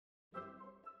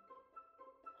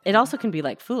It also can be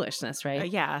like foolishness, right?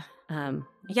 Yeah.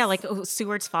 Yeah, like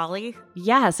Seward's Folly.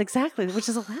 Yes, exactly, which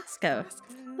is Alaska.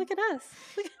 Look at us.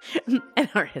 And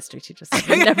our history teacher said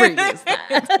we never use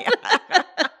that.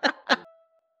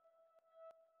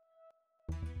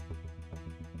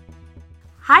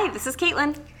 Hi, this is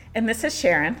Caitlin. And this is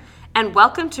Sharon. And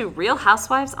welcome to Real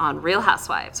Housewives on Real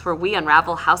Housewives, where we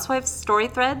unravel housewives' story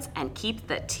threads and keep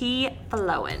the tea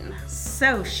flowing.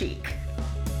 So chic.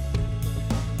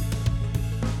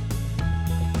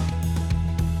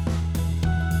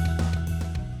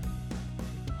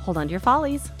 Hold on to your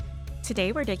follies.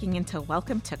 Today we're digging into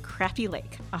Welcome to Crappie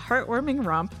Lake, a heartwarming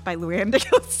romp by Luann de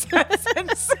Gilles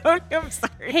and Sonia. I'm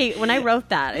sorry. Hey, when I wrote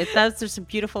that, those are some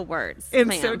beautiful words.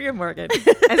 And Sonia Morgan,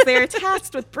 as they are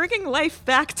tasked with bringing life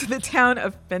back to the town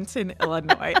of Benton,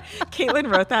 Illinois.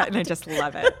 Caitlin wrote that, and I just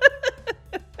love it.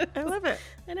 I love it.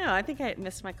 I know. I think I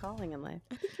missed my calling in life.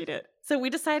 I think you did. So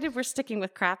we decided we're sticking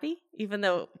with Crappie, even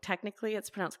though technically it's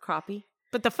pronounced Crappie.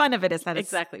 But the fun of it is that it's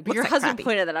exactly. But your husband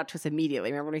pointed that out to us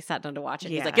immediately. Remember when we sat down to watch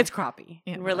it? Yeah. He's like, "It's Crappie."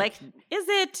 Yeah, and we're like, "Is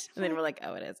it?" And then we're like,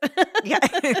 "Oh, it is." Yeah.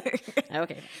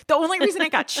 Okay. The only reason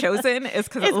it got chosen is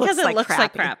because it looks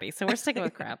like Crappie. So we're sticking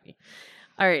with Crappie.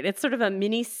 All right. It's sort of a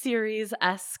mini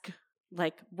series-esque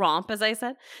like romp, as I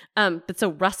said. But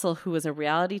so Russell, who was a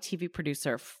reality TV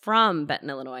producer from Benton,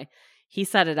 Illinois, he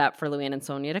set it up for Luann and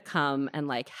Sonia to come and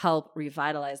like help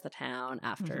revitalize the town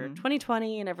after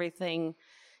 2020 and everything.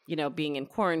 You know, being in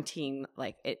quarantine,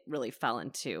 like it really fell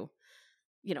into,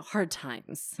 hard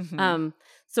times.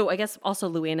 So I guess also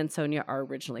Luann and Sonia are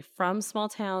originally from small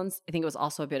towns. I think it was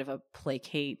also a bit of a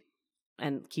placate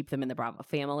and keep them in the Bravo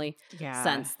family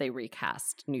since they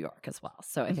recast New York as well.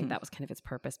 So I think that was kind of its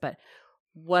purpose. But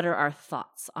what are our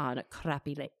thoughts on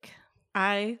Crappie Lake?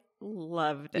 I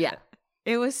loved it. Yeah.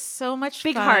 It was so much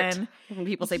big fun. Heart. When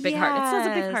people say big heart, it says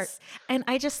a big heart. And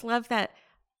I just love that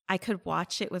I could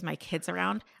watch it with my kids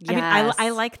around. Yes. I mean,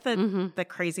 I like the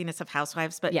craziness of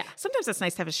Housewives, but sometimes it's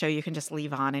nice to have a show you can just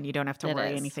leave on and you don't have to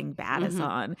worry anything bad is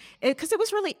on. Because it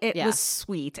was really, was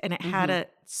sweet and it had a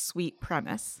sweet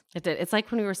premise. It did. It's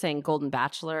like when we were saying Golden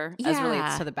Bachelor as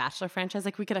relates to the Bachelor franchise.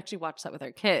 Like we could actually watch that with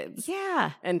our kids.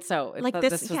 Yeah. And so like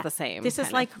this was the same. This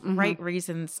is like right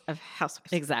reasons of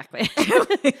Housewives. Exactly.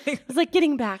 It's like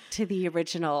getting back to the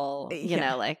original,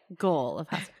 like goal of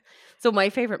Housewives. So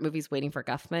my favorite movie is Waiting for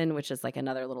Guffman, which is like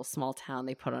another little small town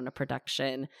they put on a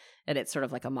production, and it's sort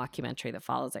of like a mockumentary that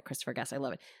follows at Christopher Guest. I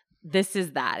love it. This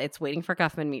is that. It's Waiting for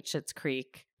Guffman meets Schitt's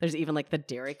Creek. There's even like the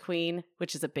Dairy Queen,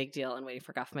 which is a big deal in Waiting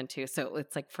for Guffman too. So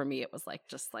it's like for me, it was like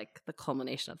just like the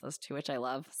culmination of those two, which I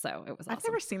love. So it was awesome. I've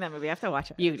never seen that movie. I have to watch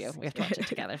it. You do. We have to watch it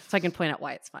together, so I can point out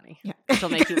why it's funny. Yeah. Which will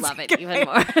make you love it even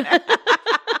more.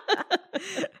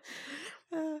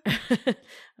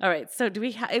 All right. So do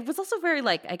we it was also very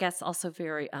like, I guess also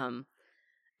very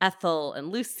Ethel and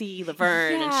Lucy,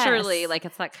 Laverne and Shirley. Like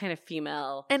it's that kind of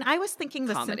female. And I was thinking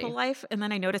The comedy. Simple Life, and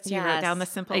then I noticed you wrote down The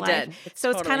Simple Life. I did. So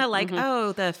it's kind of like,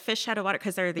 the fish out of water,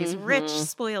 because there are these rich,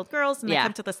 spoiled girls, and they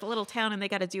come to this little town and they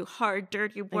got to do hard,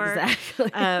 dirty work.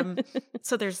 Exactly.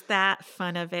 So there's that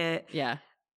fun of it. Yeah.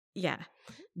 Yeah.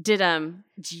 Did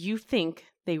do you think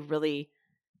they really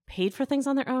paid for things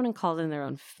on their own and called in their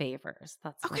own favors?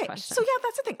 That's my question. So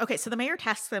that's the thing. Okay, so the mayor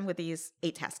tasks them with these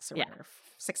 8 tasks or whatever,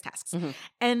 6 tasks.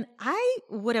 And I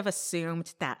would have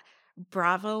assumed that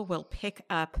Bravo will pick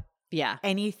up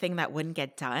anything that wouldn't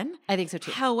get done. I think so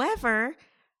too. However,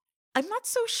 I'm not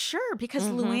so sure because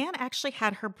Luann actually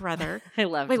had her brother. I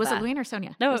love Wait, was it Luann or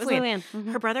Sonia? No, it was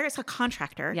Luann. Her brother is a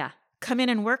contractor. Yeah. Come in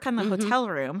and work on the hotel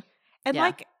room. And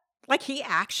like he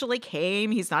actually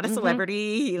came. He's not a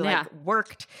celebrity. He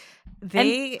worked.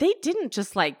 They didn't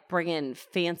just like bring in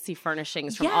fancy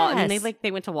furnishings from all. I mean,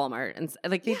 they went to Walmart and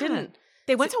like they didn't.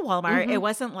 They went to Walmart. It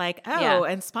wasn't like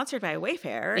and sponsored by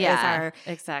Wayfair. Yeah,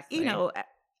 exactly.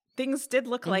 Things did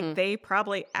look like they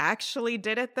probably actually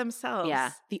did it themselves.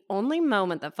 Yeah. The only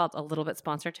moment that felt a little bit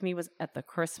sponsored to me was at the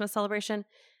Christmas celebration.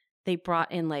 They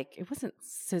brought in like it wasn't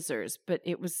scissors, but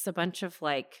it was a bunch of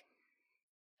like.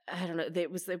 I don't know.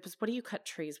 It was what do you cut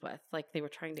trees with? Like they were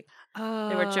trying to.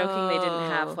 They were joking they didn't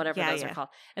have whatever those are called,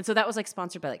 and so that was like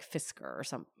sponsored by like Fisker or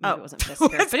something. Maybe it wasn't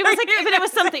Fisker, but it was like, but it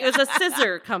was something. It was a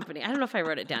scissor company. I don't know if I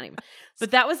wrote it down even,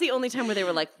 but that was the only time where they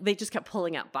were like they just kept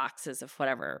pulling out boxes of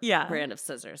whatever brand of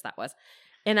scissors that was,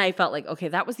 and I felt like okay,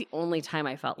 that was the only time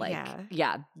I felt like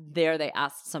there they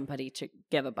asked somebody to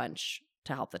give a bunch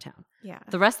to help the town. Yeah,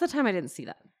 the rest of the time I didn't see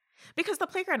that. Because the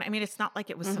playground, I mean, it's not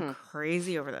like it was some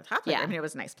crazy over the top. I mean, it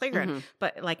was a nice playground,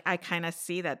 but like I kind of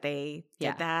see that they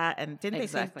did that, and didn't they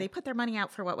say they put their money out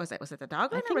for what was it? Was it the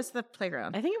dog run or was it the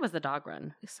playground? I think it was the dog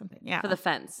run. Something, for the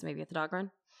fence, maybe at the dog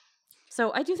run.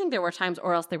 So I do think there were times,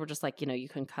 or else they were just like, you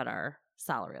can cut our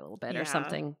salary a little bit or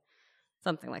something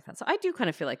like that. So I do kind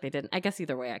of feel like they didn't. I guess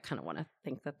either way, I kind of want to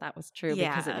think that was true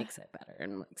because it makes it better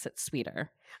and makes it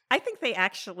sweeter. I think they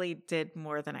actually did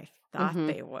more than I thought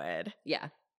they would. Yeah.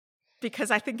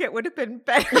 Because I think it would have been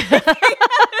better.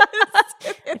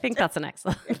 I think that's an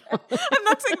excellent.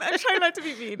 I'm trying not to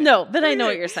be mean. No, but I know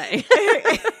what you're saying.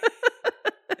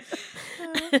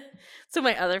 So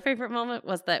my other favorite moment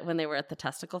was that when they were at the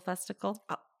testicle festival.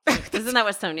 Oh. Isn't that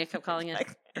what Sonia kept calling it?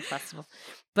 Or festival.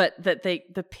 But that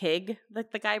the pig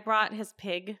that the guy brought, his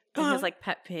pig, his like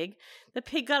pet pig, the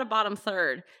pig got a bottom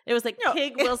third. It was like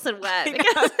Pig Wilson Wet.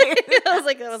 I was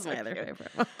like, that was my other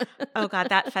favorite one. Oh God,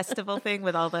 that festival thing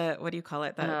with all the, what do you call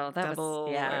it? The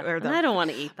double, I don't want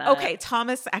to eat that. Okay,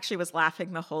 Thomas actually was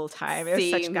laughing the whole time. It was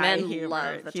such guy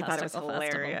humor. He thought it was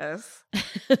hilarious.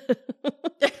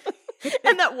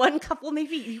 And that one couple,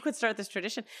 maybe you could start this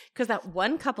tradition because that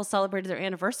one couple celebrated their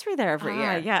anniversary there every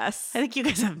year. Yes. I think you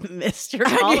guys have missed your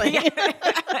calling.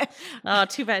 Oh,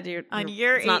 too bad you're on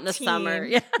year 18. Not in the summer.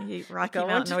 Yeah. Rocky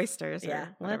Mountain oysters or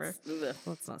whatever.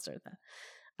 Let's not start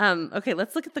that. Okay,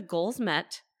 let's look at the goals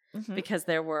met because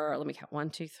there were, let me count, 1,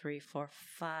 2, 3, 4,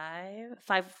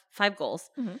 5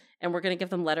 goals. And we're going to give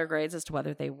them letter grades as to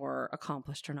whether they were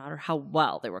accomplished or not or how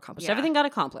well they were accomplished. Yeah. Everything got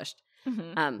accomplished.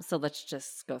 So let's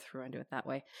just go through and do it that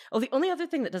way. Oh, the only other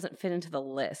thing that doesn't fit into the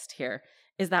list here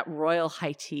is that Royal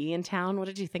High Tea in town. What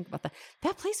did you think about that?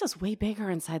 That place was way bigger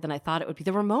inside than I thought it would be.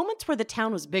 There were moments where the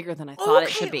town was bigger than I thought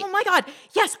it should be. Oh my God.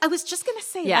 Yes, I was just going to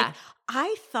say,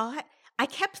 I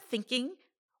kept thinking,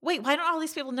 wait, why don't all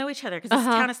these people know each other? Because this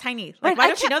town is tiny. Like, why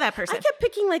don't you know that person? I kept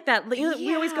picking like that.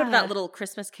 We always go to that little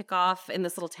Christmas kickoff in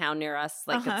this little town near us.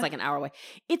 Like it's like an hour away.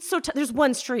 It's so there's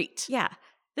one street. Yeah.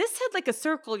 This had like a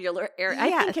circular area.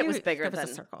 I think it was bigger than a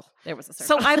circle. There was a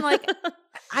circle. So I'm like,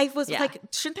 I was like,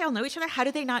 shouldn't they all know each other? How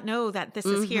do they not know that this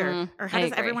is here? Or how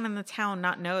does everyone in the town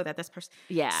not know that this person?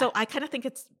 Yeah. So I kind of think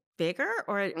it's bigger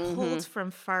or it pulled from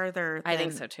farther than I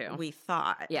think so too. We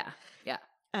thought. Yeah. Yeah.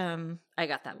 I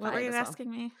got that. What were you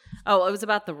asking me? Oh, it was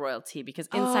about the royalty because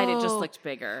inside it just looked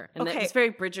bigger, and it was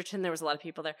very Bridgerton. There was a lot of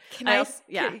people there. Go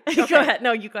ahead.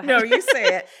 No, you go ahead. No, you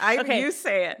say it. You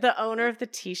say it. The owner of the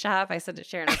tea shop. I said to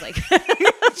Sharon, I was like,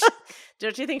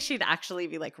 "Don't you think she'd actually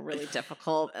be like really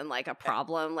difficult and like a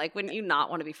problem? Like, wouldn't you not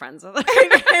want to be friends with her?" And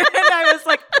I was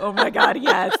like, "Oh my God,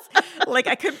 yes!" Like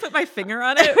I couldn't put my finger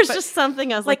on it. It was just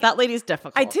something. I was like, "That lady's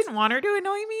difficult." I didn't want her to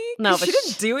annoy me. No, but she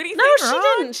didn't do anything. No, wrong,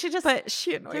 she didn't. She just. But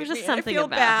she annoyed me. There was just something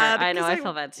about her. I know. I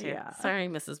feel bad too. Yeah. Sorry,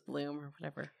 Mrs. Bloom or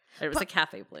whatever. It was a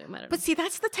Cafe Bloom. I don't know. But see,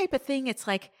 that's the type of thing. It's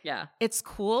like, it's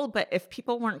cool. But if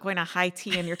people weren't going to high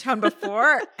tea in your town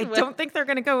before, I don't think they're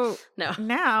going to go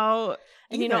now.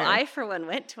 And either. I, for one,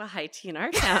 went to a high tea in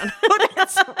our town. Oh,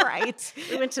 that's right.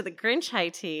 We went to the Grinch high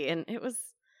tea, and it was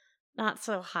not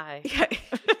so high.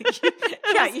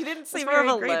 Yeah, you didn't say very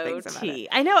more of a great low things about tea. it.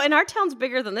 I know, and our town's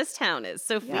bigger than this town is.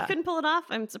 So if we couldn't pull it off,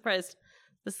 I'm surprised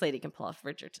this lady can pull off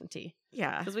Bridgerton tea.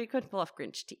 Yeah. Because we couldn't pull off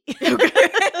Grinch tea.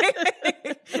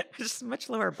 Just a much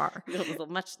lower bar. It was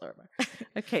a much lower bar.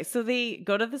 Okay, so they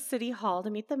go to the city hall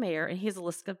to meet the mayor, and he has a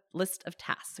list of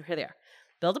tasks. So here they are.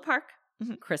 Build a park,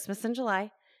 Christmas in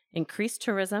July, increase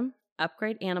tourism,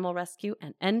 upgrade animal rescue,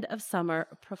 and end of summer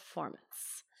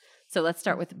performance. So let's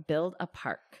start with build a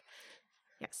park.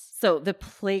 Yes. So the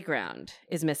playground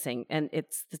is missing, and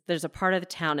there's a part of the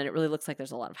town, and it really looks like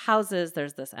there's a lot of houses.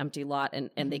 There's this empty lot, and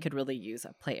they could really use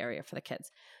a play area for the kids.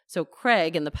 So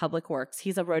Craig in the public works,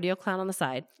 he's a rodeo clown on the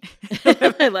side.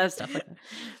 I love stuff like that.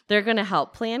 They're going to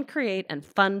help plan, create, and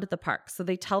fund the park. So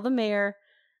they tell the mayor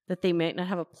that they might not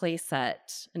have a play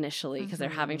set initially because they're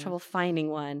having trouble finding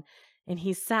one. And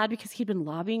he's sad because he'd been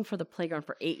lobbying for the playground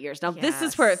for 8 years. Now, this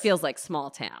is where it feels like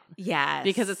small town. Yes.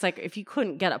 Because it's like if you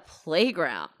couldn't get a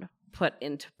playground put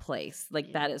into place,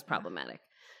 like that is problematic.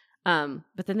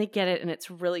 But then they get it, and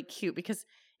it's really cute because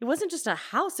it wasn't just a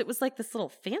house. It was like this little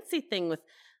fancy thing with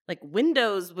like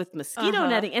windows with mosquito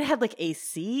netting. It had like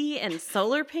AC and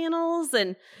solar panels,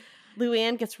 and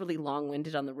Luann gets really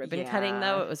long-winded on the ribbon cutting,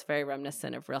 though. It was very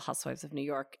reminiscent of Real Housewives of New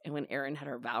York. And when Erin had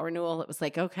her vow renewal, it was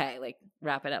like, okay, like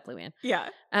wrap it up, Luann. Yeah.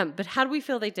 But how do we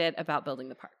feel they did about building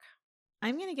the park?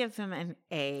 I'm going to give them an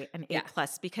A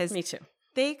plus because me too.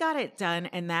 They got it done,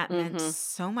 and that meant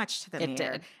so much to the mayor. It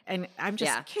did. And I'm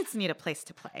just kids need a place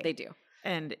to play. They do.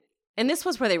 And this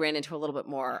was where they ran into a little bit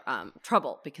more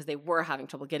trouble because they were having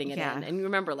trouble getting it in. And you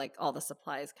remember like all the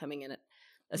supplies coming in,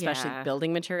 especially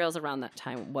building materials around that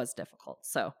time was difficult.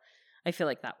 So I feel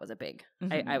like that was a big,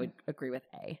 I would agree with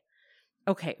A.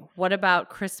 Okay, what about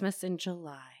Christmas in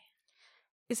July?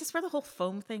 Is this where the whole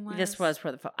foam thing was? This was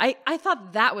where the foam. I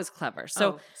thought that was clever.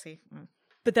 So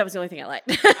But that was the only thing I liked.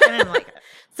 I didn't like it.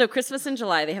 So Christmas in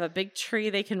July, they have a big tree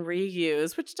they can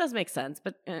reuse, which does make sense.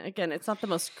 But again, it's not the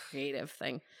most creative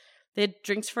thing. They had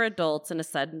drinks for adults and a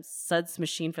suds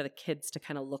machine for the kids to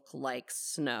kind of look like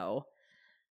snow.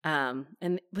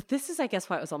 But this is, I guess,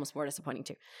 why it was almost more disappointing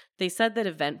too. They said that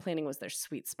event planning was their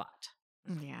sweet spot.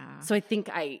 Yeah. So I think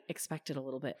I expected a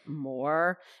little bit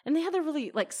more. And they had the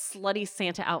really like slutty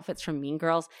Santa outfits from Mean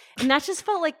Girls. And that just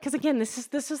felt like, because again, this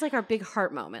was like our big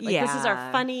heart moment. Like this is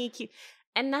our funny, cute.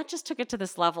 And that just took it to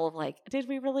this level of like, did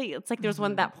we really? It's like there was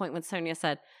that point when Sonia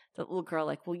said, the little girl,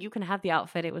 like, well, you can have the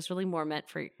outfit. It was really more meant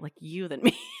for like you than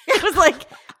me. It was like,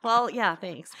 well, yeah,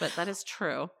 thanks. But that is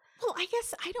true. Well, I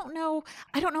guess I don't know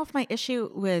if my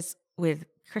issue was with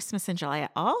Christmas in July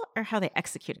at all or how they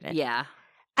executed it. Yeah.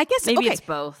 I guess maybe it's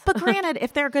both. But granted,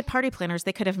 if they're good party planners,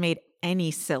 they could have made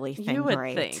any silly thing you would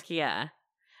great. Think, yeah.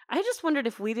 I just wondered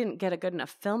if we didn't get a good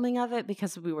enough filming of it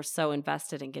because we were so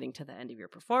invested in getting to the end of your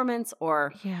performance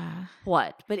or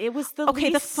what. But it was the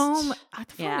least... the foam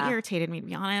irritated me, to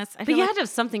be honest. But you had to have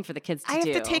something for the kids to do.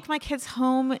 I have to take my kids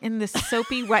home in this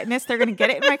soapy wetness. They're going to get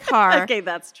it in my car. Okay,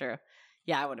 that's true.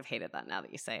 Yeah, I would have hated that now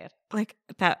that you say it. Like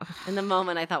that. In the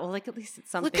moment, I thought, well, like at least it's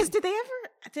something. Because did they ever?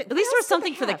 At least there was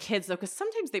something for the kids, though, because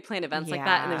sometimes they plan events like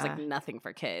that and there's like nothing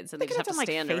for kids. And they just have to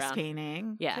stand like around. Face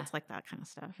painting. Yeah. Kids like that kind of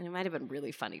stuff. And it might have been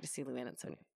really funny to see Luann and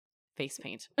Sonia face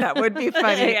paint. That would be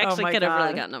funny. I actually could have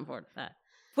really gotten on board with that.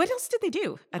 What else did they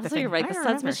do at the thing? You're right. The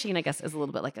suds machine, I guess, is a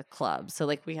little bit like a club. So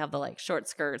like we have the like short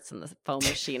skirts and the foam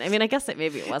machine. I mean, I guess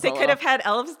maybe it was. They could have had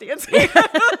elves dancing.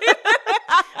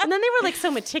 And then they were like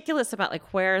so meticulous about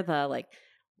like where the like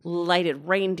lighted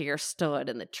reindeer stood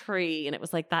in the tree, and it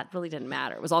was like that really didn't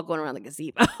matter. It was all going around the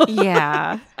gazebo.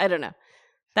 Yeah, I don't know.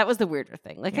 That was the weirder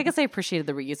thing. Like I guess I appreciated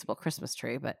the reusable Christmas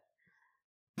tree, but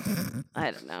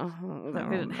I don't know.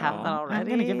 We didn't have that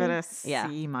already. I'm gonna give it a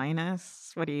C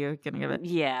minus. What are you gonna give it?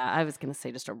 Yeah, I was gonna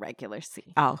say just a regular C.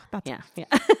 Oh, that's yeah.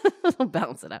 We'll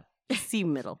balance it out. C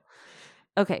middle.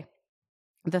 Okay.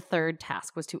 The third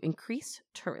task was to increase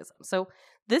tourism. So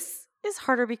this is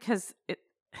harder because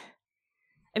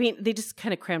they just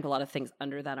kind of crammed a lot of things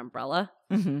under that umbrella.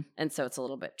 Mm-hmm. And so it's a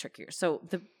little bit trickier. So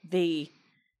they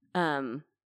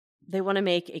want to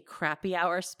make a crappy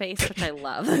hour space, which I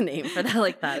love the name for that.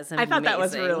 Like that is amazing. I thought that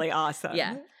was really awesome.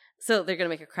 Yeah. So they're going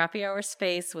to make a crappy hour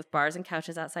space with bars and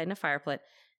couches outside and a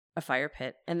fire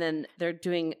pit. And then they're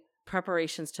doing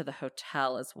preparations to the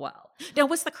hotel as well. Now,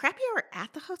 was the crappy hour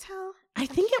at the hotel? I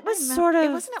think it was sort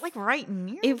of... Wasn't it like right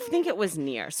near? I think it was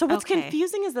near. So what's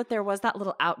confusing is that there was that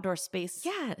little outdoor space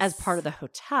as part of the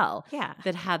hotel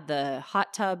that had the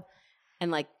hot tub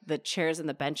and like the chairs and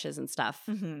the benches and stuff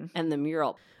and the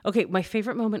mural. Okay, my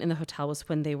favorite moment in the hotel was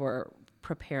when they were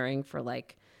preparing for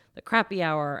like the crappy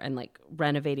hour and like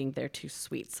renovating their 2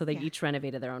 suites. So they each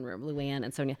renovated their own room, Luann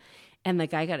and Sonia. And the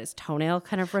guy got his toenail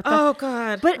kind of ripped off. Oh,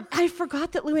 God. But I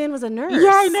forgot that Luann was a nurse.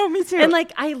 Yeah, I know, me too. And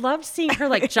like, I loved seeing her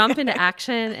like jump into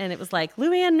action and it was like,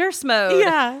 Luann nurse mode.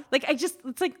 Yeah. Like,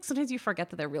 it's like, sometimes you forget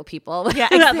that they're real people. Yeah,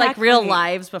 exactly. Had like real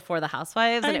lives before the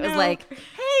housewives. And it was like,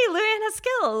 hey, Luann has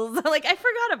skills. Like, I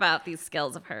forgot about these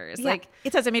skills of hers. Yeah. Like,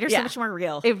 it does. It made her so much more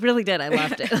real. It really did. I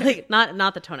loved it. Like,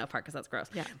 not the toenail part because that's gross.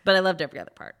 Yeah. But I loved every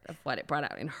other part of what it brought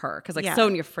out in her. Because like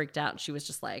Sonia freaked out and she was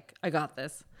just like, I got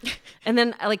this. And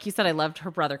then, like you said, I loved her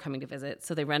brother coming to visit.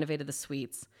 So they renovated the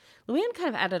suites. Luann kind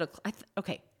of added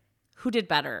who did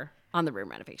better on the room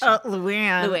renovation?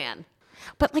 Luann.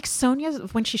 But like Sonia,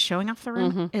 when she's showing off the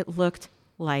room, it looked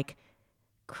like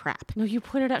crap. No, you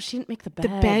pointed out she didn't make the bed. The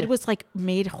bed was like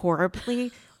made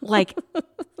horribly. Like,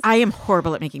 I am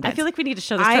horrible at making beds. I feel like we need to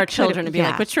show this to our children and be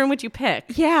like, which room would you pick?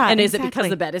 Yeah. And is it because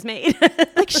the bed is made?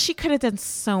 Like, she could have done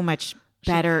so much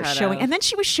better showing. And then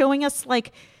she was showing us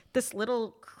like this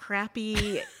little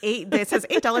crappy it says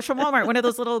 $8 from Walmart, one of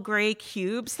those little gray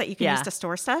cubes that you can use to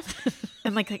store stuff.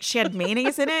 And like she had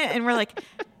mayonnaise in it. And we're like,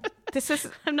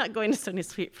 I'm not going to Sonia's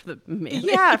Suite for the mayonnaise.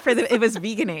 Yeah, it was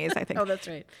veganese, I think. Oh, that's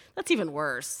right. That's even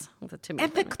worse. And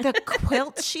the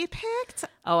quilt she picked.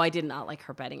 Oh, I did not like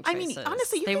her bedding choices. I mean,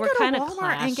 honestly, you can go to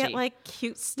Walmart and get like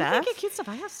cute stuff. You can get cute stuff.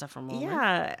 I have stuff from Walmart.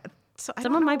 Yeah. So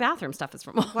some of my bathroom stuff is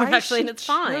from Walmart, actually, and it's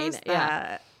fine.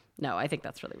 Yeah. No, I think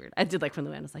that's really weird. I did like when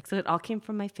Luann was like, so it all came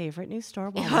from my favorite new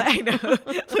store, Walmart. Yeah, I know.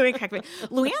 Luann cracked me.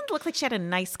 Luann looked like she had a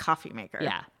nice coffee maker.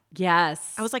 Yeah.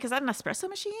 Yes. I was like, is that an espresso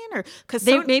machine? Or because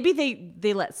maybe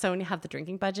they let Sonia have the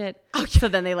drinking budget. Oh, yeah. So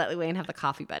then they let Luann have the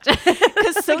coffee budget.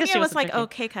 Because Sonia was like, oh,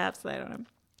 K-cups. I don't know.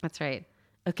 That's right.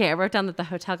 Okay, I wrote down that the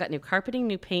hotel got new carpeting,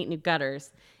 new paint, new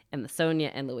gutters, and the Sonia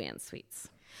and Luann suites.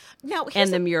 Now,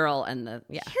 and the mural and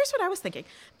Here's what I was thinking.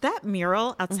 That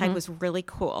mural outside was really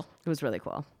cool. It was really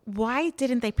cool. Why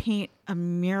didn't they paint a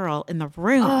mural in the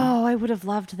room? Oh, I would have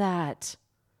loved that.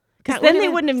 Because then they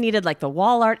wouldn't have needed like the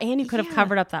wall art, and you could have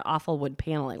covered up that awful wood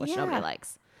paneling, which nobody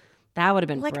likes. That would have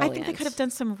been brilliant. I think they could have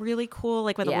done some really cool,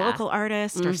 like with a local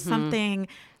artist or something.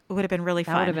 It would have been really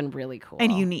fun. That would have been really cool.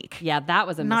 And unique. Yeah, that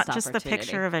was a missed opportunity. Not just the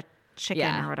picture of a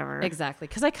chicken or whatever. Exactly.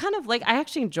 Because I kind of I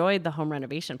actually enjoyed the home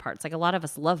renovation parts. Like a lot of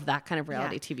us love that kind of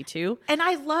reality TV too. And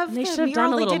I love the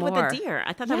mural they did with the deer.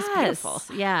 I thought that was beautiful.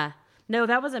 Yeah. No,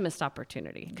 that was a missed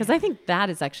opportunity. Because I think that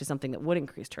is actually something that would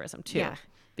increase tourism too. Yeah.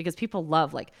 Because people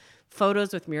love like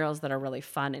photos with murals that are really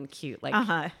fun and cute. Like,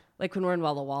 like when we're in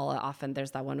Walla Walla, often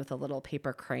there's that one with the little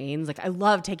paper cranes. Like I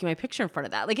love taking my picture in front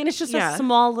of that. Like, and it's just a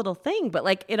small little thing, but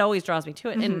like it always draws me to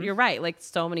it. And you're right. Like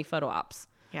so many photo ops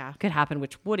could happen,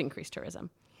 which would increase tourism.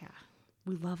 Yeah.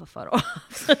 We love a photo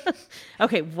op.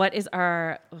 Okay. What is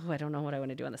our, I don't know what I want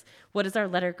to do on this. What is our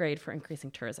letter grade for increasing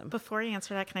tourism? Before you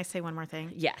answer that, can I say one more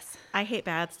thing? Yes. I hate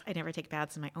baths. I never take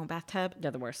baths in my own bathtub.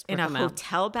 They're the worst. In a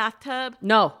hotel bathtub?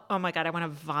 No. Oh my God. I want to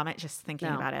vomit just thinking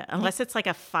about it. Unless it's like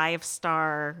a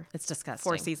 5-star. It's disgusting.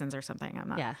 4 Seasons or something. I'm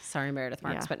not. Yeah. Sorry, Meredith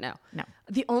Marks, but no. No.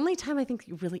 The only time I think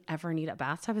you really ever need a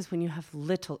bathtub is when you have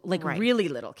really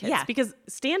little kids. Yeah. Because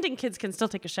standing kids can still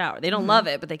take a shower. They don't love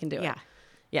it, but they can do it. Yeah.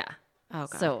 Yeah. Oh,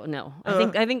 God. So no,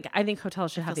 I think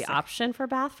hotels should have the option for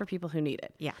bath for people who need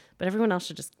it. Yeah, but everyone else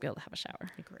should just be able to have a shower.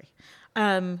 I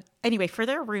agree. Anyway, for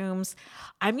their rooms,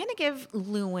 I'm going to give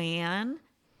Luann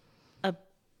a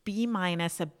B-,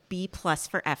 a B+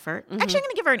 for effort. Actually, I'm going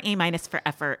to give her an A- for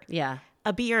effort. Yeah.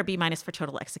 A B or a B- for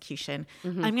total execution.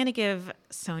 I'm going to give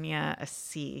Sonia a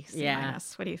C. C-.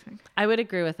 What do you think? I would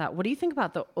agree with that. What do you think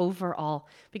about the overall?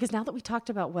 Because now that we talked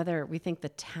about whether we think the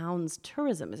town's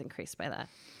tourism is increased by that,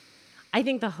 I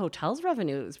think the hotel's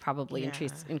revenue is probably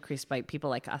increased by people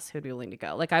like us who'd be willing to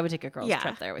go. Like I would take a girls'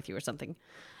 trip there with you or something.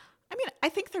 I mean, I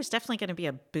think there's definitely going to be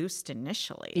a boost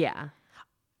initially. Yeah.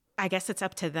 I guess it's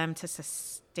up to them to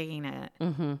sustain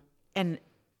it.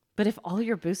 But if all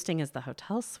you're boosting is the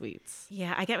hotel suites.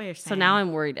 Yeah, I get what you're saying. So now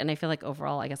I'm worried. And I feel like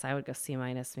overall, I guess I would go C-,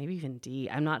 maybe even D.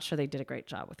 I'm not sure they did a great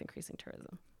job with increasing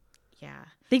tourism. Yeah.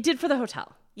 They did for the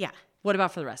hotel. Yeah. What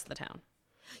about for the rest of the town?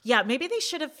 Yeah, maybe they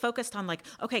should have focused on like,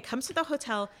 okay, come to the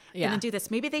hotel and then do this.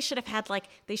 Maybe they should have had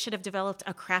they should have developed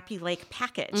a Crappie Lake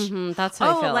package. That's what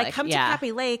I feel like. Come to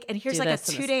Crappie Lake and here's like a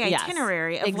 2-day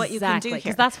itinerary of what you can do here.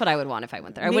 Because that's what I would want if I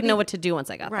went there. I wouldn't know what to do once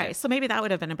I got there. Right. So maybe that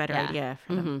would have been a better idea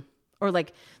for them. Or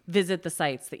like visit the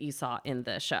sites that you saw in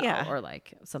the show or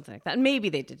like something like that. And maybe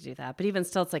they did do that. But even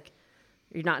still, it's like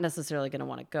you're not necessarily going to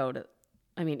want to go to,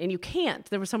 and you can't.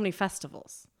 There were so many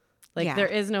festivals. Like there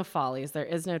is no Follies. There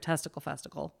is no Testicle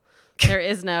Festival. There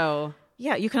is no...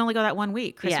 Yeah, you can only go that 1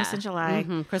 week, Christmas in July.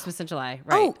 Christmas in July,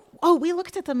 right. Oh, we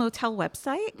looked at the motel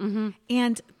website,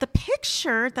 and the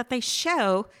picture that they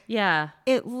show,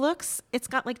 it's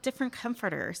got like different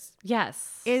comforters.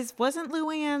 Yes. Wasn't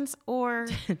Luann's or...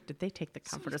 Did they take the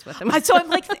comforters with them? So I'm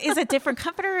like, is it different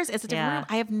comforters? Is it different room?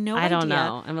 I have no idea. I don't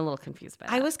know. I'm a little confused by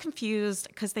that. I was confused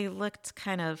because they looked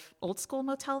kind of old school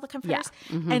motel, the comforters.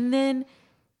 Yeah. And then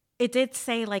it did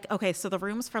say like, okay, so the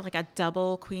rooms for like a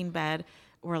double queen bed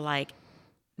were like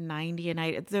 $90 a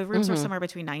night. The rooms were somewhere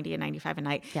between $90 and $95 a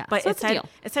night. Yeah. But so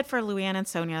it said for Luann and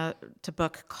Sonia to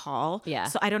book call. Yeah.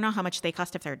 So I don't know how much they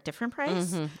cost if they're a different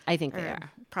price. I think they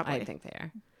are. Probably. I think they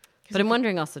are. But I'm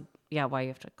wondering also, why you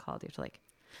have to call. Do you have to like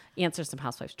answer some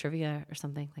Housewives trivia or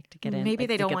something like to get in? Maybe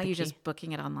they don't want you just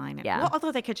booking it online. Yeah. Well,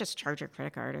 although they could just charge your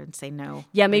credit card and say no.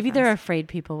 Yeah, maybe they're afraid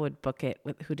people would book it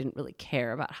who didn't really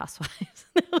care about Housewives.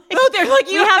 They're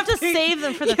like, you have to save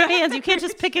them for the fans. You can't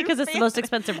just pick it because it's the most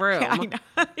expensive room. Yeah, I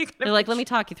know. They're like, let me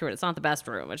talk you through it. It's not the best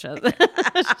room. It's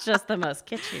just the most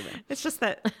kitschy room. It's just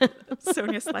that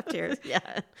Sonia slept here. Yeah.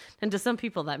 And to some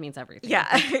people, that means everything.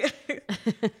 Yeah.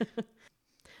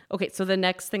 Okay, so the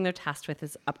next thing they're tasked with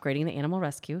is upgrading the animal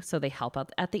rescue. So they help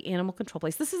out at the animal control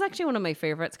place. This is actually one of my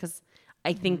favorites because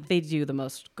I think they do the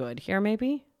most good here,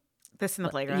 maybe. This in the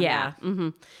playground. Yeah.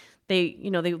 They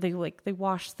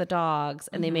wash the dogs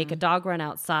and they make a dog run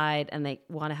outside and they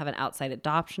want to have an outside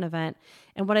adoption event.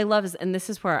 And what I love is, and this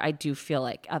is where I do feel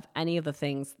like of any of the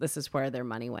things, this is where their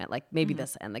money went. Like maybe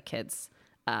this and the kids'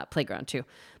 playground too.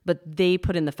 But they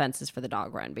put in the fences for the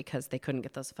dog run because they couldn't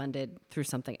get those funded through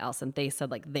something else. And they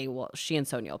said like she and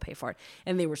Sonia will pay for it.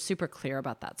 And they were super clear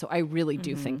about that. So I really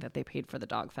do think that they paid for the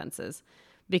dog fences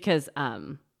because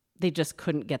they just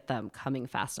couldn't get them coming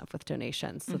fast enough with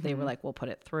donations. So they were like, we'll put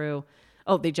it through.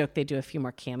 Oh, they joked they do a few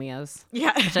more cameos.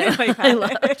 Yeah. Which I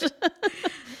loved.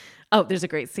 Oh, there's a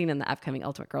great scene in the upcoming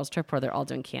Ultimate Girls Trip where they're all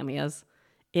doing cameos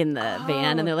in the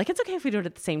van, and they're like, it's okay if we do it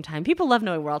at the same time. People love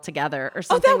knowing we're all together or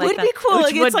something like that. Would be cool.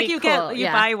 It's like you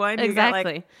buy one.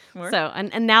 Exactly. You get like so,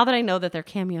 and now that I know that their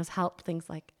cameos help things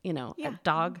like,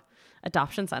 dog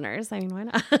adoption centers, I mean, why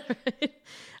not?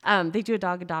 They do a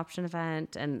dog adoption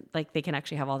event, and like they can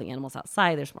actually have all the animals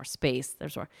outside. There's more space.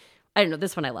 There's more. I don't know.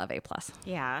 This one I love. A+.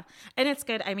 Yeah, and it's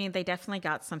good. I mean, they definitely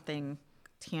got something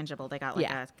tangible. They got like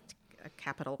a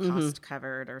capital cost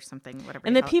covered or something, whatever.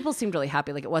 And the people seemed really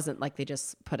happy. Like it wasn't like they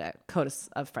just put a coat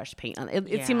of fresh paint on it.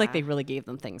 It seemed like they really gave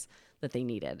them things that they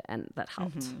needed and that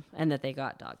helped, and that they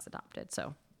got dogs adopted.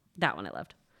 So that one I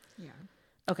loved. Yeah.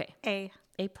 Okay.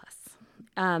 A+.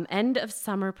 End of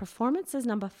summer performances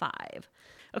number 5.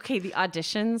 Okay, the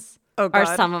auditions are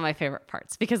some of my favorite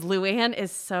parts because Luann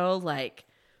is so like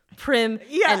prim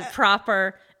and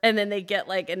proper. And then they get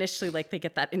like initially like they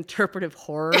get that interpretive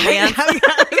horror dance.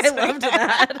 I loved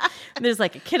that. And there's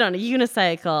like a kid on a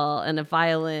unicycle and a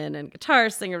violin and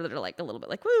guitar singer that are like a little bit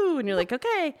like woo, and you're like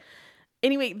okay.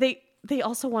 Anyway, they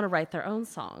also want to write their own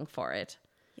song for it.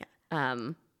 Yeah.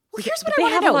 Well, here's what they I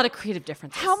want to have know. a lot of creative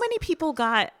differences. How many people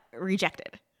got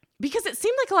rejected? Because it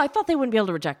seemed like I thought they wouldn't be able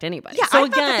to reject anybody. Yeah, so I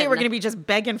thought that they were going to be just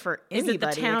begging for anybody. Is it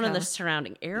the town and the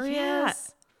surrounding areas? Yeah.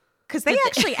 Because they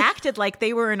actually acted like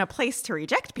they were in a place to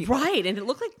reject people. Right. And it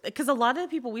looked like, because a lot of the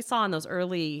people we saw in those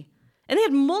early, and they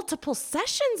had multiple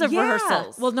sessions of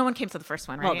rehearsals. Well, no one came to the first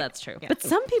one, right? Well, that's true. Yeah. But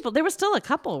some people, there was still a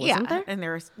couple, wasn't there? And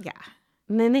there was,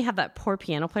 And then they have that poor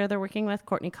piano player they're working with,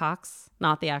 Courtney Cox,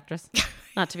 not the actress,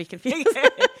 not to be confused.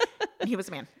 He was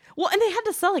a man. Well, and they had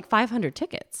to sell like 500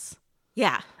 tickets.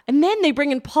 Yeah. And then they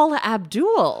bring in Paula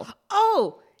Abdul.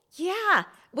 Oh, yeah.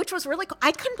 Which was really cool.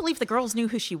 I couldn't believe the girls knew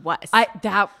who she was. I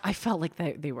felt like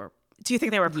they were. Do you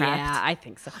think they were prepped? Yeah, I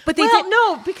think so. But they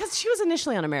no, because she was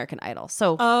initially on American Idol.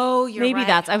 So you're maybe right.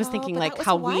 that's. I was thinking like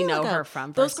how we know ago. her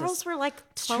from. Those girls were like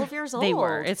 12 years old. They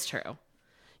were. It's true.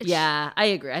 Yeah, I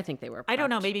agree. I think they were prepped. I don't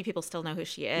know. Maybe people still know who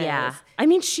she is. Yeah. I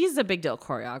mean, she's a big deal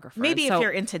choreographer. Maybe if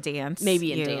you're into dance.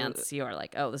 Maybe in dance, you're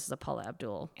like, oh, this is a Paula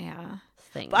Abdul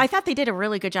thing. But I thought they did a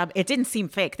really good job. It didn't seem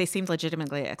fake. They seemed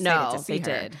legitimately excited to see her.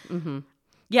 They did. Mm-hmm.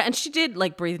 Yeah, and she did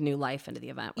like breathe new life into the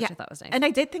event, which I thought was nice. And I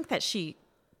did think that she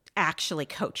actually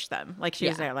coached them. Like she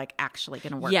was there like actually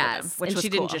going to work with them. Which and was she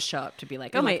cool. didn't just show up to be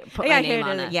like, oh, put my name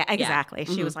on it. Yeah, exactly.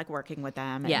 She was like working with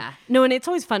them. And no, and it's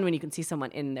always fun when you can see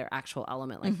someone in their actual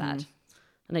element like that.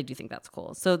 And I do think that's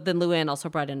cool. So then Luann also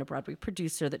brought in a Broadway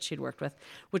producer that she'd worked with,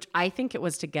 which I think it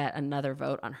was to get another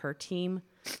vote on her team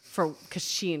because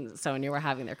she and Sonia were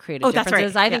having their creative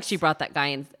differences. That's right. I think she brought that guy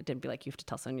in and be like, you have to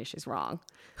tell Sonia she's wrong.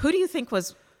 Who do you think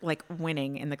was like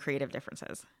winning in the creative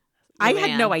differences? I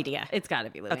had no idea. It's got to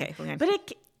be Luann. Okay, Luann.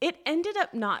 But it ended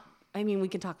up not. I mean, we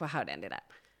can talk about how it ended up.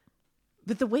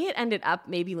 But the way it ended up,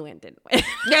 maybe Luann didn't win.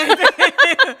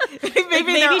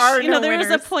 maybe there are no there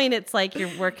winners. was a point. It's like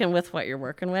you're working with what you're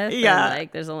working with. Yeah, and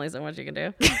like there's only so much you can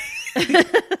do.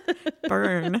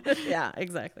 Burn. Yeah,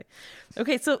 exactly.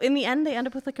 Okay, so in the end, they end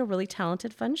up with like a really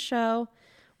talented, fun show.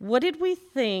 What did we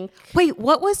think? Wait,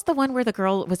 what was the one where the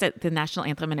girl was at the national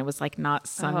anthem and it was like not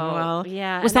sung well?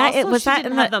 Yeah, was and that it? also Was she that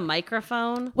didn't in have the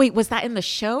microphone? Wait, was that in the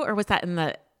show or was that in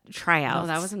the tryouts? Oh,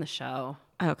 that was in the show.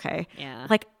 Okay. Yeah.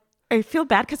 Like, I feel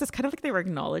bad because it's kind of like they were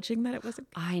acknowledging that it wasn't.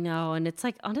 I know, and it's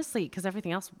like honestly because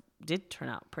everything else did turn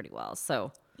out pretty well.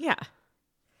 So yeah,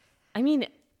 I mean,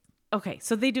 okay,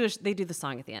 so they do the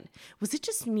song at the end. Was it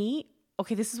just me?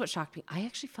 Okay, this is what shocked me. I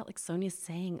actually felt like Sonia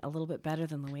sang a little bit better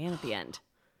than Luann at the end,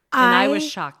 and I was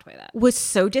shocked by that. Was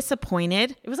so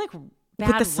disappointed. It was like bad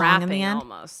with the song in the end.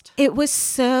 Almost. It was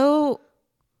so.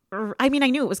 I mean, I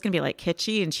knew it was going to be like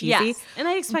kitschy and cheesy. Yes, and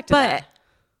I expected but that.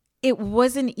 It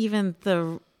wasn't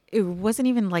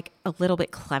even like a little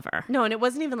bit clever. No, and it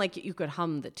wasn't even like you could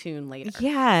hum the tune later.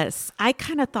 Yes. I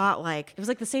kind of thought like... It was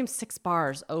like the same 6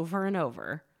 bars over and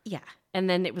over. Yeah. And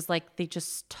then it was like they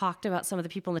just talked about some of the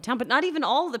people in the town, but not even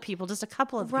all of the people, just a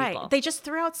couple of right. people. They just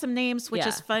threw out some names, which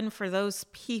is fun for those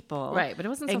people. Right, but it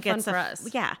wasn't so fun for us.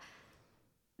 Yeah.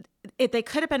 They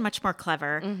could have been much more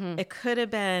clever. Mm-hmm. It could have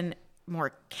been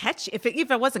more catchy. If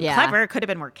it wasn't clever, it could have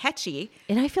been more catchy.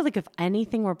 And I feel like if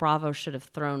anything where Bravo should have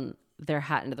thrown their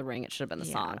hat into the ring, it should have been the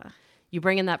song. You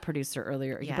bring in that producer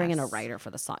earlier. You bring in a writer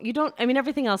for the song. You don't, I mean,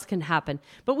 everything else can happen,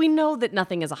 but we know that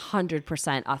nothing is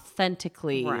 100%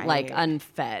 authentically like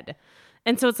unfed.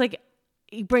 And so it's like,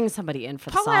 you bring somebody in for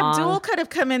the song. Paula Abdul could have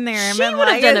come in there and she would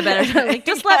have done a better job. Like,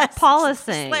 just let Paula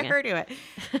sing. Just let her do it.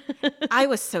 I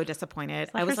was so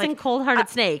disappointed. I was like, Cold-Hearted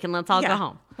Snake and let's all go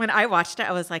home. When I watched it,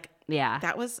 I was like, yeah,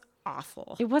 that was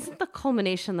awful. It wasn't the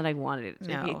culmination that I wanted it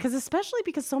to be. Especially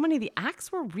because so many of the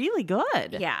acts were really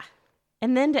good. Yeah.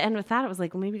 And then to end with that, it was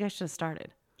like, well, maybe you guys should have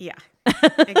started. Yeah,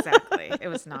 exactly. It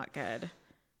was not good.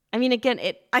 I mean, again,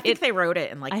 I think they wrote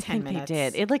it in like 10 minutes. I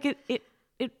think they did.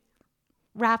 It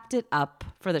wrapped it up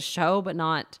for the show, but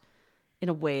not in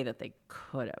a way that they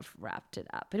could have wrapped it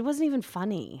up. But it wasn't even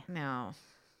funny. No.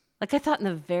 Like, I thought in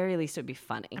the very least it would be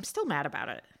funny. I'm still mad about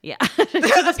it. Yeah.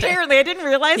 Apparently, I didn't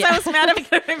realize I was mad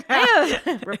about it. I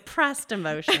have repressed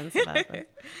emotions about it.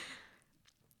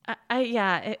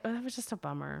 That was just a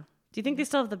bummer. Do you think they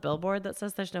still have the billboard that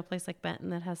says there's no place like Benton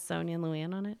that has Sonia and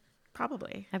Luann on it?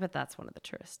 Probably. I bet that's one of the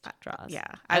tourist draws. Yeah.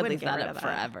 I would leave that up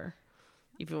forever.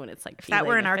 Even when it's like, if that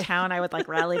were in our town, I would like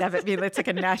rally to have it be it's like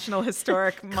a national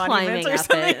historic monument or up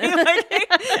something.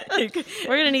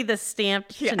 We're gonna need this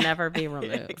stamped to never be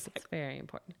removed. Exactly. It's very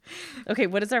important. Okay,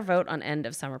 what is our vote on end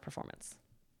of summer performance?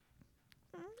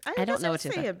 I don't know what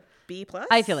to say. A B+.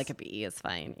 I feel like a B is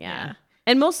fine. Yeah.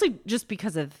 And mostly just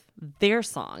because of their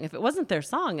song. If it wasn't their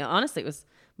song, honestly, it was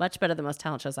much better than most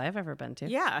talent shows I've ever been to.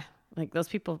 Yeah. Like, those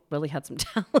people really had some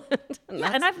talent.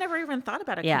 And I've never even thought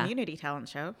about a community talent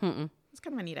show. It's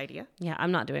kind of a neat idea. Yeah,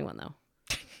 I'm not doing one, though.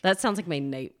 That sounds like my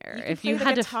nightmare. If you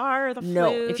had the guitar, the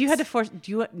flutes. If you had to force,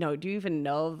 do you even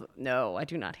know? No, I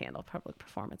do not handle public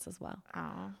performance as well.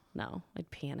 Oh. No,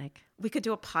 I'd panic. We could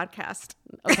do a podcast.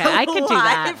 Okay, I could do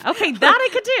that. Okay, that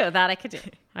I could do.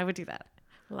 I would do that.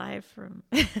 Live from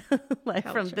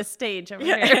the stage over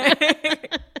here.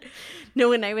 No,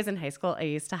 when I was in high school, I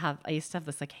used to have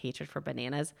this like hatred for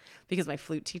bananas because my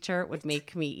flute teacher would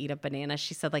make me eat a banana.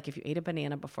 She said like if you ate a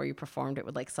banana before you performed, it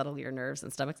would like settle your nerves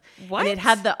and stomachs. What? And it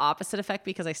had the opposite effect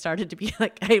because I started to be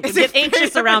like I would get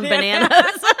anxious around bananas.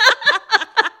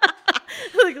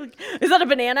 Like, is that a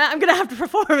banana? I'm gonna have to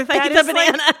perform if I eat that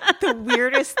banana. Like the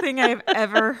weirdest thing I've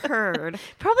ever heard.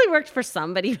 Probably worked for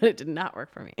somebody, but it did not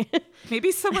work for me.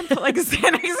 Maybe someone put like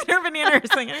Xanax in their banana or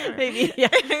something. Maybe, yeah.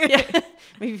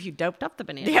 Maybe if you doped up the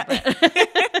banana. Yeah.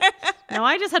 No,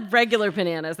 I just had regular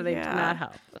bananas, and they did not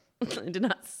help. They did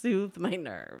not soothe my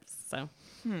nerves. So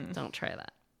don't try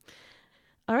that.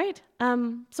 All right.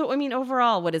 So, I mean,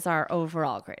 overall, what is our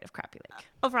overall grade of Crappie Lake?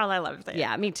 Overall, I loved it.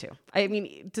 Yeah, me too. I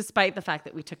mean, despite the fact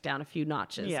that we took down a few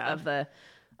notches of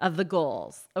the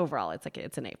goals, overall, it's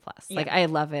an A+. Yeah. Like, I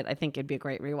love it. I think it'd be a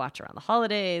great rewatch around the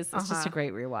holidays. It's just a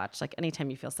great rewatch. Like, anytime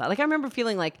you feel sad. Like, I remember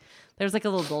feeling like there's like a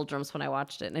little doldrums when I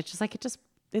watched it, and it's just like it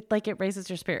raises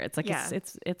your spirits. Like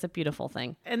it's a beautiful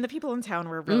thing. And the people in town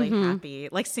were really happy.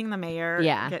 Like seeing the mayor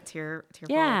get tearful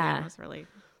again was really.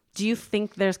 Do you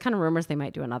think there's kind of rumors they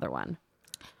might do another one?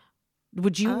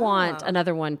 Would you want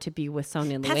another one to be with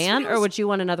Sonia and Luann, or would you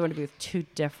want another one to be with two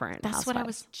different housewives? What I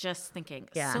was just thinking.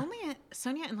 Yeah.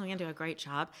 Sonia and Luann do a great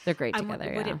job. They're great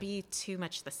together. Would it be too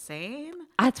much the same?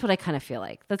 That's what I kind of feel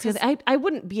like. That's because I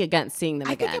wouldn't be against seeing them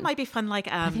again. I think it might be fun. Like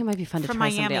I think it might be fun to from try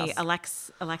Miami,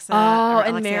 Alexa. and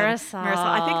Marisol.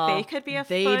 I think they could be a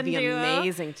fun duo. They'd be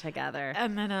amazing together.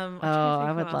 And then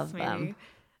I would love them.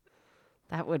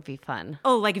 That would be fun.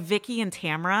 Oh, like Vicky and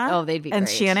Tamara. Oh, they'd be and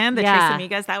great. Shannon, the Trace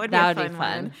Amigas. That would be a fun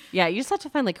one. Yeah, you just have to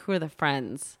find like who are the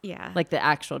friends. Yeah, like the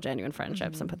actual genuine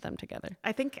friendships and put them together.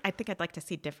 I think I'd like to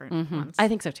see different ones. I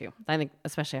think so too. I think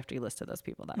especially after you listed those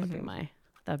people, that would be my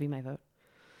vote.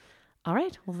 All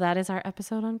right. Well, that is our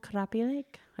episode on Crappie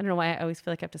Lake. I don't know why I always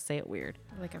feel like I have to say it weird.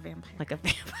 Like a vampire. Like a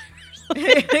vampire.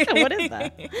 What is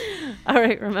that? All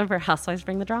right. Remember, housewives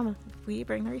bring the drama. We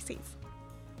bring the receipts.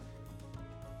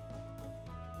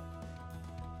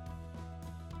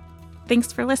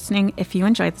 Thanks for listening. If you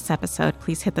enjoyed this episode,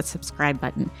 please hit the subscribe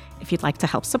button. If you'd like to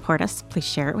help support us, please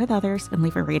share it with others and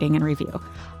leave a rating and review.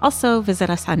 Also, visit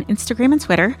us on Instagram and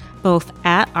Twitter, both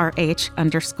at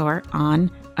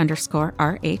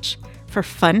RH_on_RH for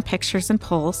fun pictures and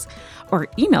polls, or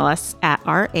email us at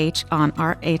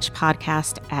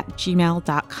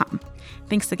rhonrhpodcast@gmail.com.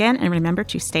 Thanks again, and remember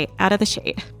to stay out of the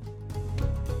shade.